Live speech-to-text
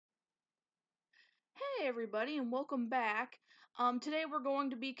Hey everybody, and welcome back. Today we're going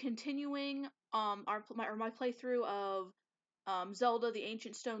to be continuing my playthrough of Zelda: The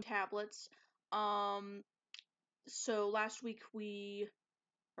Ancient Stone Tablets. So last video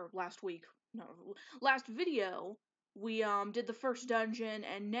we did the first dungeon,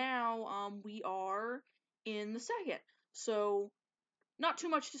 and now we are in the second. So not too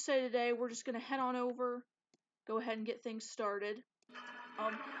much to say today. We're just gonna head on over, go ahead and get things started.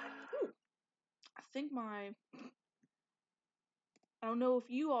 I think I don't know if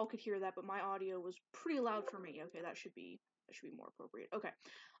you all could hear that, but my audio was pretty loud for me. Okay, that should be more appropriate. Okay.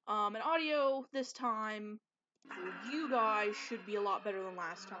 And audio this time for you guys should be a lot better than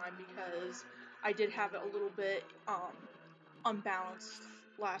last time because I did have it a little bit unbalanced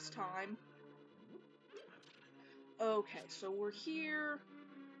last time. Okay, so we're here.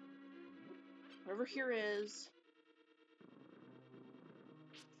 Whatever here is.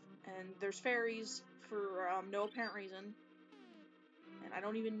 And there's fairies for no apparent reason. And I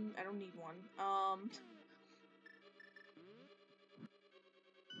don't need one.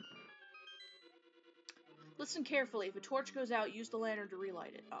 Listen carefully. If a torch goes out, use the lantern to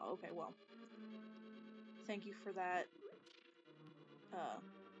relight it. Oh, okay, well. Thank you for that,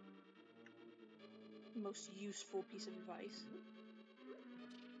 most useful piece of advice.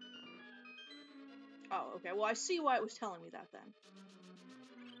 Oh, okay, well, I see why it was telling me that, then.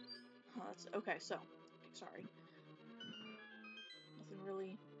 That's, okay, so, sorry. Nothing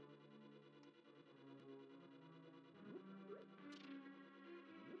really...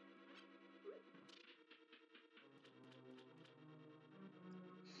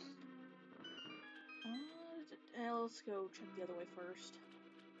 let's go check the other way first.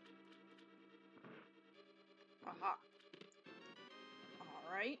 Aha.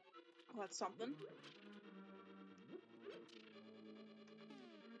 Alright. Well, that's something.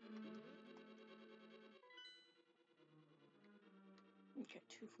 Okay,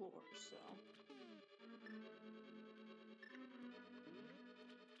 2 floors, so...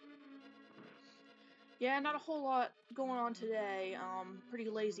 Yeah, not a whole lot going on today. Pretty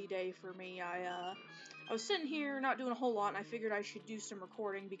lazy day for me. I was sitting here not doing a whole lot, and I figured I should do some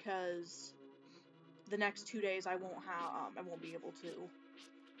recording because the next 2 days I won't be able to.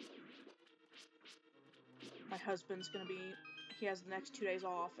 My husband's gonna be, he has the next 2 days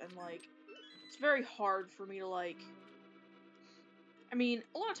off, and, like, it's very hard for me to, like, I mean,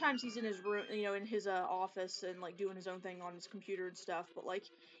 a lot of times he's in his room, you know, in his, office, and, like, doing his own thing on his computer and stuff, but, like,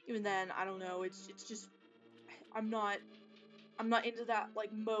 even then, I don't know, it's just, I'm not into that,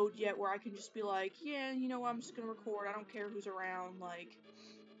 like, mode yet where I can just be like, yeah, you know, I'm just gonna record, I don't care who's around, like,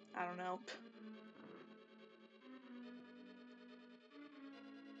 I don't know.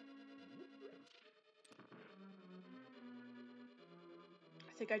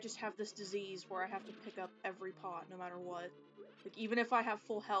 I think I just have this disease where I have to pick up every pot, no matter what. Like, even if I have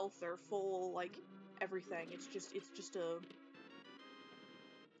full health or full, like, everything, it's just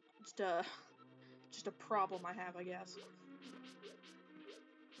a problem I have, I guess.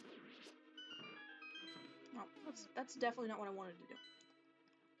 No, that's definitely not what I wanted to do.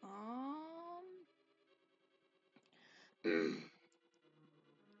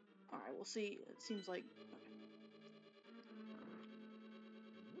 Alright, we'll see. It seems like... Okay.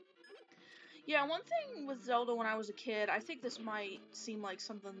 Yeah, one thing with Zelda when I was a kid, I think this might seem like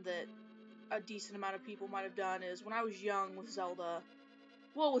something that a decent amount of people might have done, is when I was young with Zelda,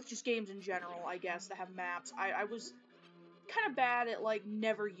 well, with just games in general, I guess, that have maps, I was kind of bad at, like,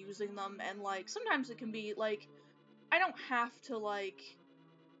 never using them, and, like, sometimes it can be, like, I don't have to, like,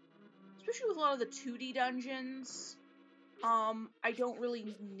 especially with a lot of the 2D dungeons, I don't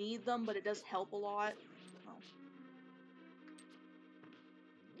really need them, but it does help a lot.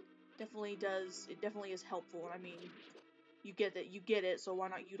 Well, it definitely is helpful, and I mean, you get it, so why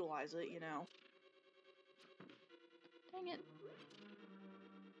not utilize it, you know? Dang it.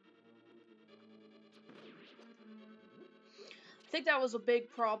 I think that was a big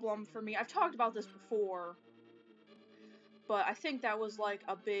problem for me. I've talked about this before, but I think that was, like,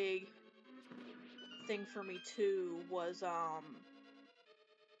 a big thing for me, too, was,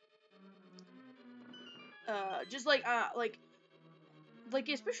 just, like,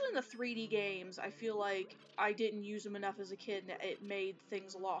 especially in the 3D games, I feel like I didn't use them enough as a kid, and it made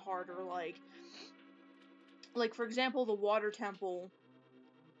things a lot harder, like, for example, the water temple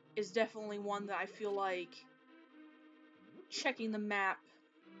is definitely one that I feel like checking the map,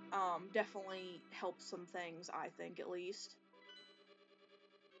 definitely helps some things, I think, at least.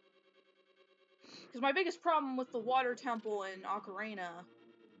 Because my biggest problem with the water temple in Ocarina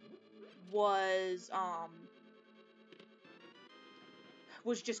was,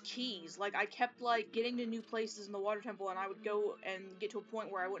 was just keys. Like, I kept, like, getting to new places in the water temple, and I would go and get to a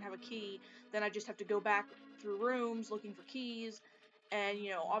point where I wouldn't have a key, then I'd just have to go back through rooms looking for keys, and, you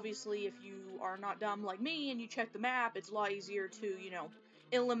know, obviously, if you are not dumb like me, and you check the map, it's a lot easier to, you know,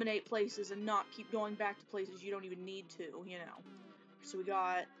 eliminate places and not keep going back to places you don't even need to, you know. So we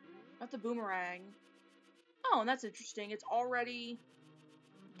got the boomerang. Oh, and that's interesting. It's already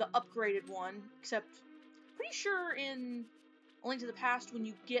the upgraded one, except pretty sure in A Link to the Past, when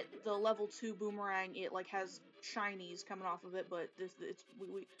you get the level 2 boomerang, it like has shinies coming off of it, but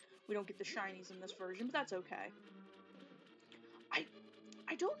we don't get the shinies in this version, but that's okay.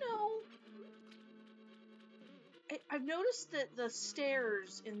 I don't know. I've noticed that the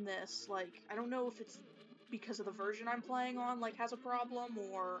stairs in this, like, I don't know if it's because of the version I'm playing on, like, has a problem,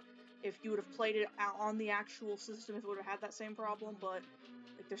 or if you would have played it on the actual system, if it would have had that same problem, but,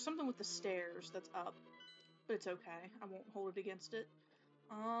 like, there's something with the stairs that's up. But it's okay. I won't hold it against it.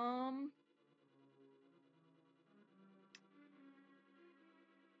 I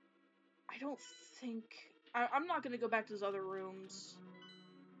don't think... I'm not gonna go back to those other rooms.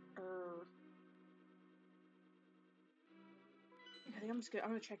 I think I'm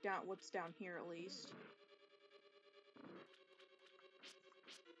gonna check down what's down here at least.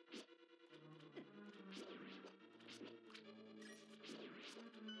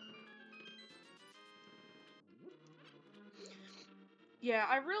 Yeah,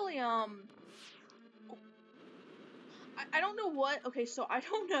 I really, I don't know what, okay, so I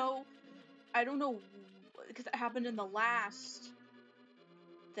don't know, because it happened in the last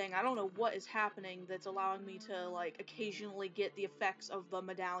thing, I don't know what is happening that's allowing me to, like, occasionally get the effects of the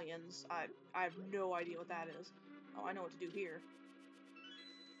medallions. I have no idea what that is. Oh, I know what to do here.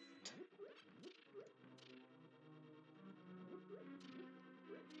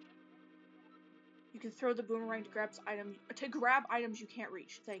 You can throw the boomerang to grab items you can't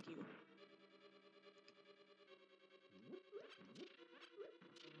reach. Thank you.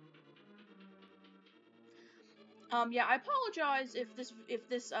 Yeah, I apologize if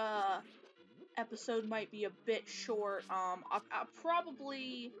this episode might be a bit short. I'll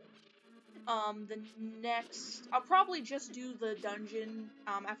probably, I'll probably just do the dungeon,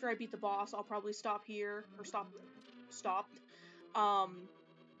 after I beat the boss. I'll probably stop here, or stop.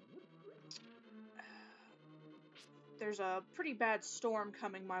 There's a pretty bad storm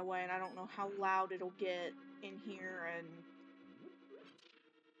coming my way, and I don't know how loud it'll get in here, and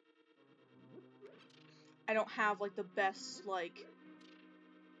I don't have, like, the best, like,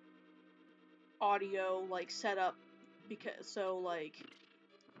 audio, like, setup, so, like,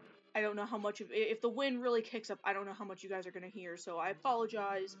 I don't know how much if the wind really kicks up, I don't know how much you guys are gonna hear, so I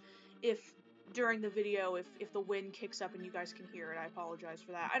apologize if during the video, if the wind kicks up and you guys can hear it, I apologize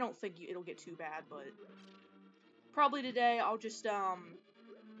for that. I don't think it'll get too bad, but probably today I'll just,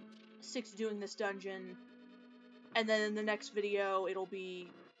 stick to doing this dungeon, and then in the next video, it'll be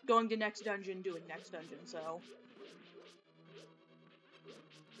going to next dungeon, doing next dungeon, so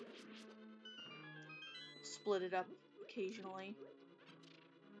split it up occasionally.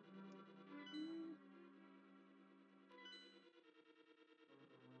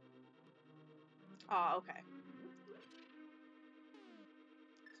 Ah, okay.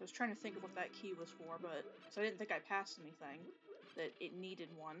 So I was trying to think of what that key was for, but so I didn't think I passed anything that it needed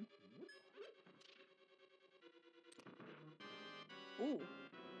one. Ooh.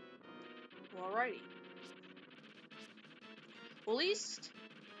 Well, alrighty. Well,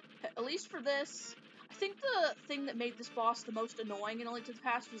 at least for this, I think the thing that made this boss the most annoying in A Link to the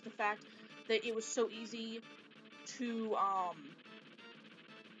Past was the fact that it was so easy to,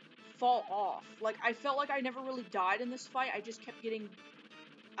 fall off. Like, I felt like I never really died in this fight, I just kept getting,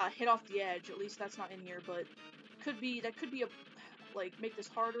 hit off the edge. At least that's not in here, but that could be a, like, make this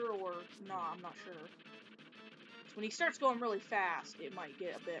harder, or, nah, I'm not sure. So when he starts going really fast, it might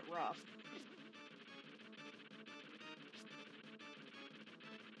get a bit rough.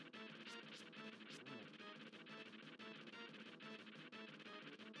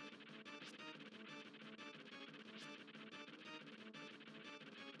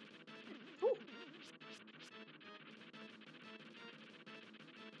 Ooh.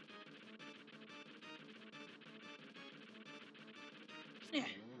 Yeah.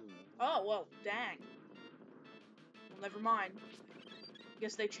 Oh, well, dang. Well, never mind. I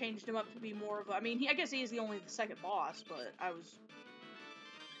guess they changed him up to be more of a... I mean, I guess he is only the second boss, but I was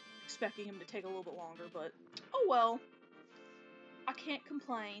expecting him to take a little bit longer, but... Oh well. I can't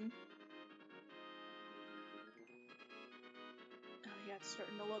complain. Oh yeah, it's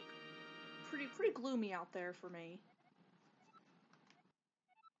starting to look pretty gloomy out there for me.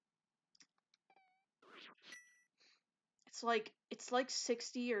 it's like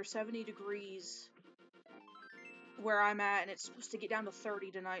 60 or 70 degrees where I'm at, and it's supposed to get down to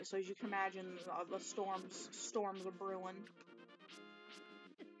 30 tonight, so as you can imagine, the storms are brewing,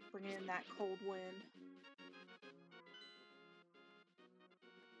 bringing in that cold wind.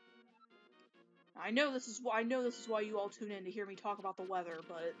 I know this is why you all tune in to hear me talk about the weather,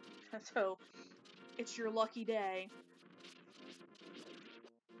 but so it's your lucky day.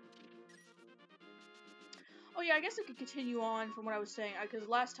 Oh yeah, I guess I could continue on from what I was saying, because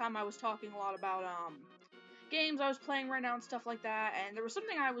last time I was talking a lot about games I was playing right now and stuff like that, and there was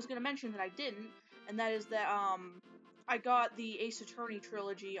something I was gonna mention that I didn't, and that is that I got the Ace Attorney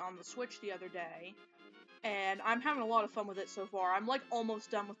trilogy on the Switch the other day, and I'm having a lot of fun with it so far. I'm like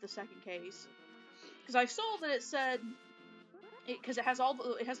almost done with the second case, because I saw that it said because it has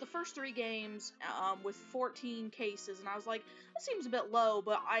the first 3 games with 14 cases, and I was like, that seems a bit low,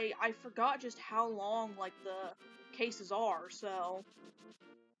 but I forgot just how long like the cases are, so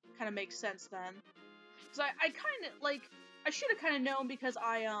kind of makes sense then. Because I kind of like I should have kind of known, because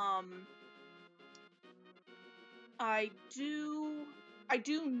I do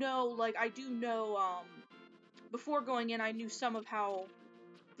know before going in I knew some of how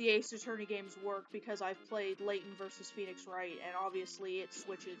the Ace Attorney games work, because I've played Layton versus Phoenix Wright, and obviously it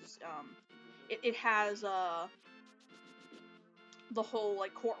switches, it has, the whole,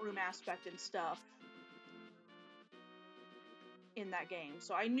 like, courtroom aspect and stuff in that game,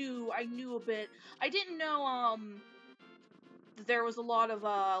 so I knew a bit. I didn't know, that there was a lot of,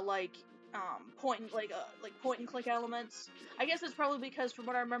 point and click elements. I guess it's probably because, from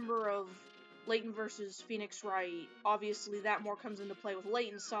what I remember of Layton versus Phoenix Wright, obviously that more comes into play with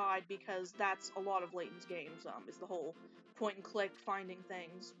Layton's side, because that's a lot of Layton's games, is the whole point and click finding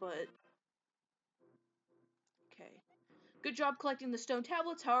things, but... Okay. Good job collecting the stone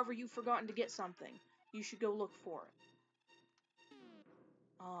tablets, however you've forgotten to get something. You should go look for it.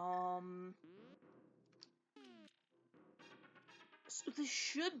 So this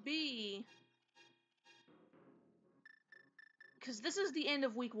should be... because this is the end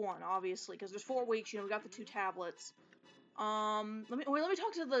of week 1, obviously, because there's 4 weeks, we got the 2 tablets. Let me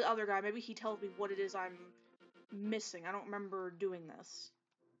talk to the other guy. Maybe he tells me what it is I'm missing. I don't remember doing this.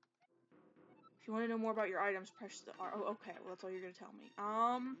 If you want to know more about your items, press the R. Oh, okay. Well, that's all you're gonna tell me.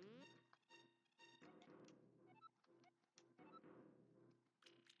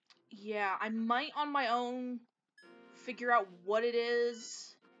 Yeah, I might on my own figure out what it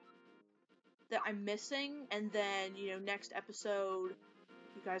is that I'm missing, and then, next episode,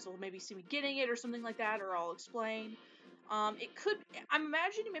 you guys will maybe see me getting it or something like that, or I'll explain. I'm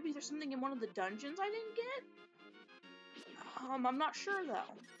imagining maybe there's something in one of the dungeons I didn't get. I'm not sure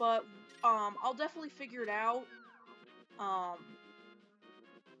though, but, I'll definitely figure it out.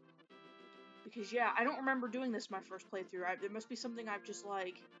 Because, yeah, I don't remember doing this my first playthrough. There must be something I've just,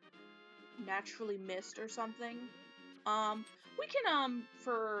 like, naturally missed or something. We can,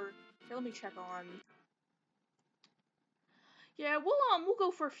 here, let me check on... Yeah, we'll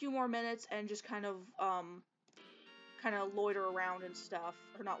go for a few more minutes and just kind of loiter around and stuff.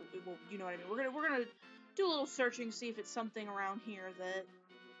 Or not, well, you know what I mean. We're gonna do a little searching, see if it's something around here that...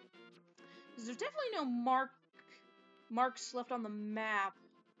 because there's definitely no marks left on the map.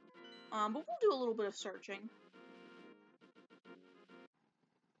 But we'll do a little bit of searching.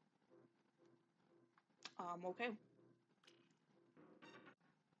 Okay.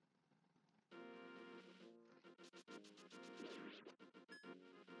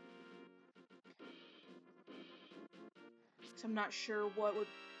 So I'm not sure what would...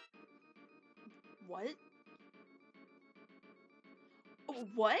 What?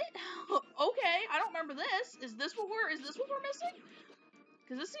 What? Okay, I don't remember this. Is this what we're missing?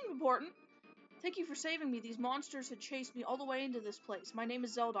 Because this seemed important. Thank you for saving me. These monsters had chased me all the way into this place. My name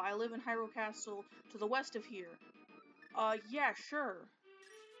is Zelda. I live in Hyrule Castle to the west of here. Yeah, sure.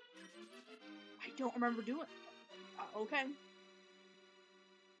 I don't remember doing... okay.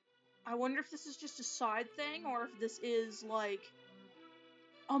 I wonder if this is just a side thing, or if this is, like...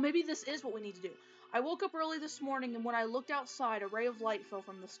 oh, maybe this is what we need to do. I woke up early this morning, and when I looked outside, a ray of light fell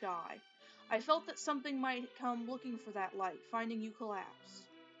from the sky. I felt that something might come looking for that light, finding you collapse.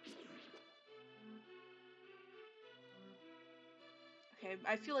 Okay,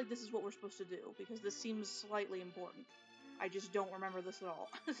 I feel like this is what we're supposed to do, because this seems slightly important. I just don't remember this at all.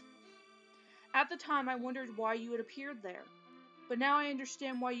 At the time, I wondered why you had appeared there. But now I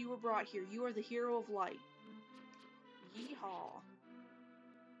understand why you were brought here. You are the hero of light. Yeehaw.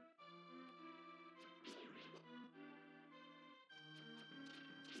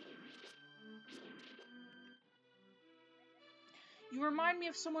 You remind me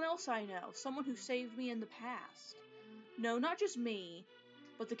of someone else I know, someone who saved me in the past. No, not just me,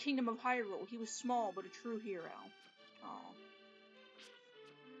 but the kingdom of Hyrule. He was small, but a true hero. Aw.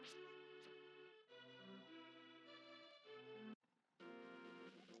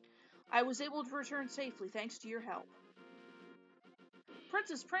 I was able to return safely thanks to your help.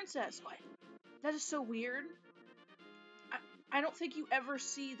 Princess! What? That is so weird. I don't think you ever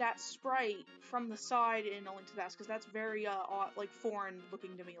see that sprite from the side in A Link to the Past, because that's very, like, foreign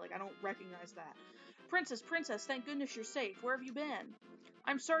looking to me. Like, I don't recognize that. Princess, thank goodness you're safe. Where have you been?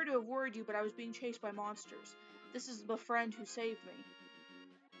 I'm sorry to have worried you, but I was being chased by monsters. This is the friend who saved me.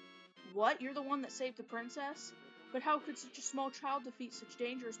 What? You're the one that saved the princess? But how could such a small child defeat such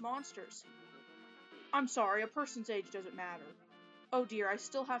dangerous monsters? I'm sorry, a person's age doesn't matter. Oh dear, I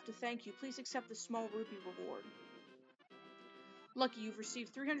still have to thank you. Please accept this small rupee reward. Lucky you've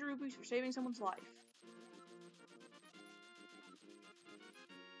received 300 rupees for saving someone's life.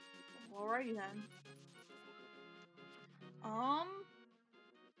 Alrighty then.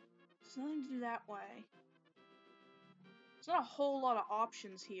 There's nothing to do that way. There's not a whole lot of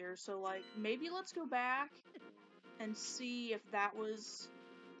options here, so like, maybe let's go back and see if that was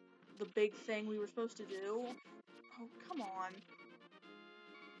the big thing we were supposed to do. Oh, come on.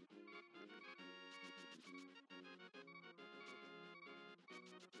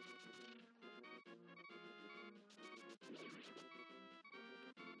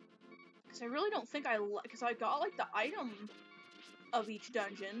 Because I really don't think because I got, like, the item of each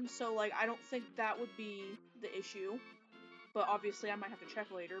dungeon, so, like, I don't think that would be the issue. But obviously I might have to check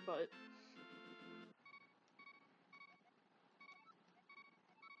later, but...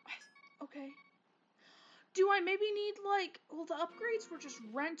 Okay. Do I maybe need, like... Well, the upgrades were just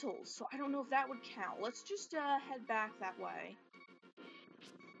rentals, so I don't know if that would count. Let's just, head back that way.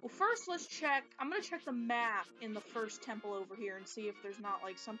 Well, first let's check... I'm gonna check the map in the first temple over here and see if there's not,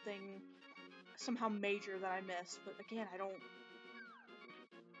 like, something... somehow major that I missed. But again, I don't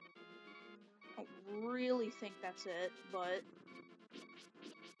really think that's it, but...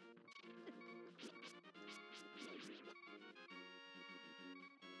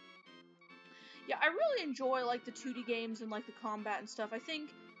 Yeah, I really enjoy, like, the 2D games and, like, the combat and stuff. I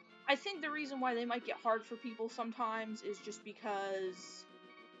think the reason why they might get hard for people sometimes is just because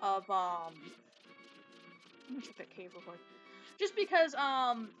of, let me check that cave real quick. Just because,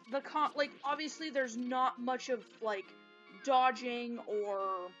 like, obviously there's not much of, like, dodging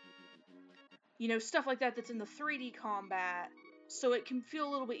or, you know, stuff like that that's in the 3D combat, so it can feel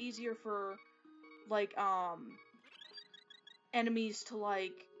a little bit easier for, like, enemies to,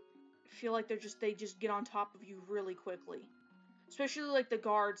 like, feel like they just get on top of you really quickly. Especially, like, the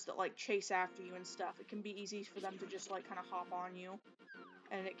guards that, like, chase after you and stuff. It can be easy for them to just, like, kind of hop on you.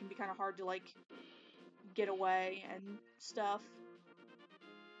 And it can be kind of hard to, like, get away and stuff.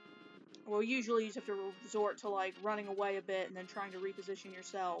 Well, usually you just have to resort to, like, running away a bit and then trying to reposition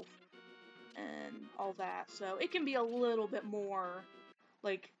yourself. And all that. So, it can be a little bit more,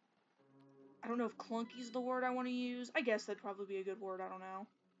 like... I don't know if clunky's the word I want to use. I guess that'd probably be a good word, I don't know.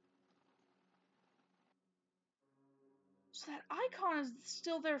 So that icon is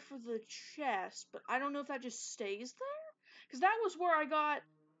still there for the chest, but I don't know if that just stays there? Because that was where I got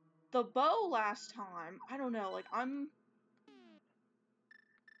the bow last time. I don't know, like, I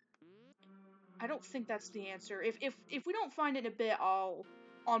don't think that's the answer. If we don't find it in a bit, I'll,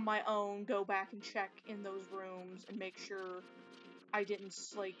 on my own, go back and check in those rooms and make sure I didn't,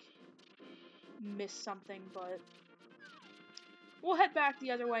 like, miss something, but... We'll head back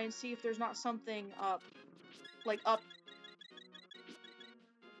the other way and see if there's not something up, like, up...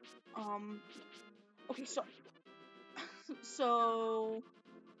 Okay, so...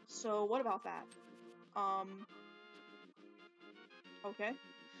 So, what about that? Okay.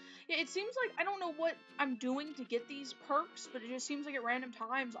 Yeah, it seems like, I don't know what I'm doing to get these perks, but it just seems like at random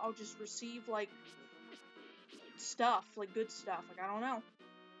times I'll just receive, like, stuff, like, good stuff. Like, I don't know.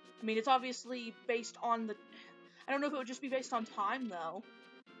 I mean, it's obviously based on the... I don't know if it would just be based on time, though.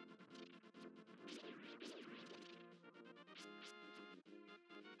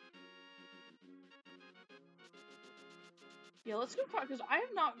 Yeah, let's go talk, because I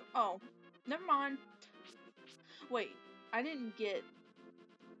have not... Oh, never mind. Wait, I didn't get...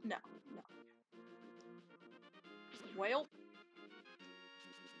 No. Well...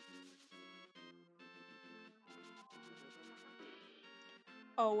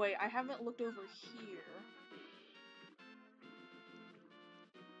 Oh, wait, I haven't looked over here.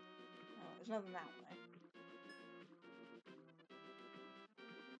 No, there's nothing that way.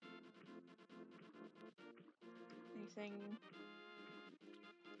 Anything...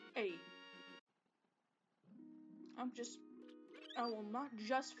 Hey. I'm just... Oh, well, not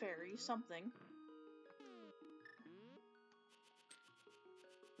just fairies, something.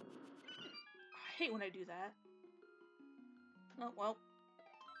 hate when I do that. Oh, well.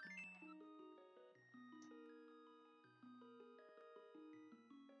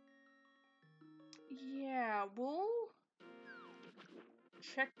 Yeah, we'll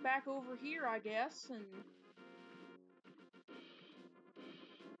check back over here, I guess, and...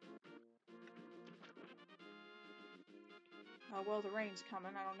 well, the rain's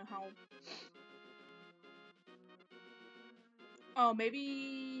coming. I don't know how... Oh,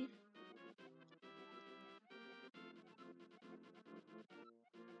 maybe...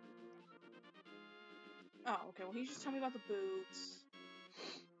 Oh, okay, well, he's just telling me about the boots.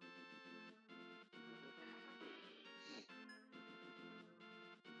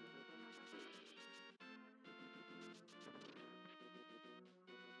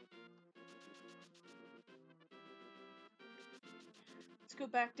 Let's go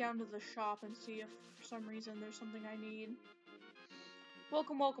back down to the shop and see if, for some reason, there's something I need.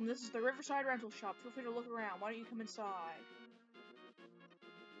 Welcome, welcome. This is the Riverside Rental Shop. Feel free to look around. Why don't you come inside?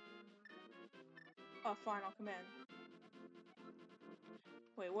 Oh, fine, I'll come in.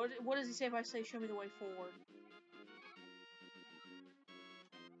 Wait, what does he say if I say show me the way forward?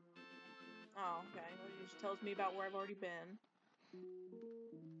 Oh, okay. Well, he just tells me about where I've already been.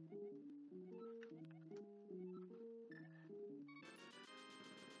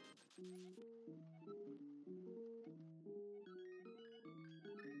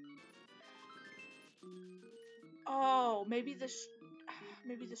 Oh, maybe this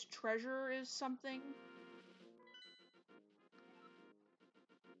treasure is something?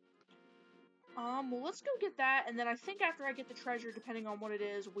 Well, let's go get that, and then I think after I get the treasure, depending on what it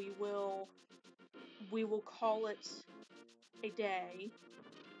is, we will call it a day.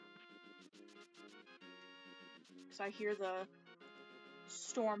 Because I hear the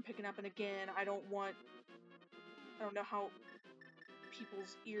storm picking up, and again, I don't know how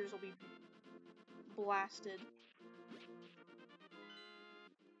people's ears will be blasted.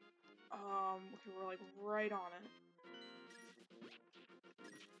 Okay, we're like right on it.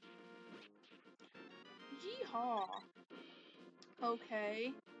 Yeehaw.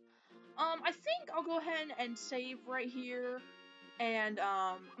 Okay. I think I'll go ahead and save right here, and,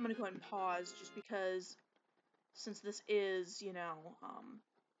 I'm gonna go ahead and pause, just because, since this is, you know,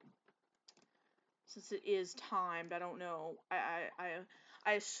 since it is timed, I don't know,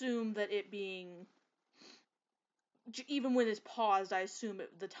 I assume that it being, even when it's paused, I assume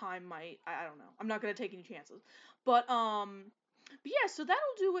the time might, I don't know, I'm not gonna take any chances, but yeah, so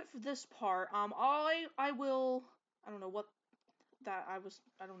that'll do it for this part. I will, I don't know what that I was,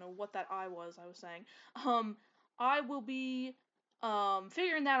 I don't know what that I was saying. I will be,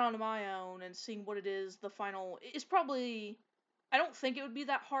 figuring that out on my own and seeing what it is, the final, it's probably, I don't think it would be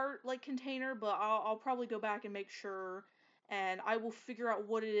that hard, like, container, but I'll probably go back and make sure, and I will figure out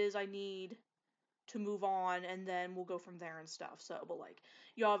what it is I need to move on, and then we'll go from there and stuff. So, but like,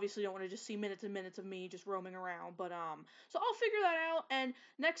 you obviously don't want to just see minutes and minutes of me just roaming around, but so I'll figure that out, and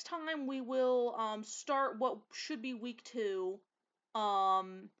next time we will start what should be week 2,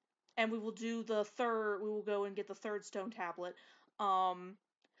 um and we will do the third, we will go and get the third stone tablet. So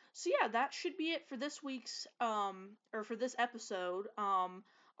yeah, that should be it for this week's or for this episode.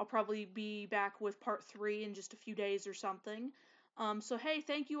 I'll probably be back with part 3 in just a few days or something. So hey,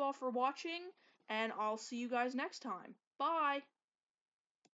 thank you all for watching, and I'll see you guys next time. Bye!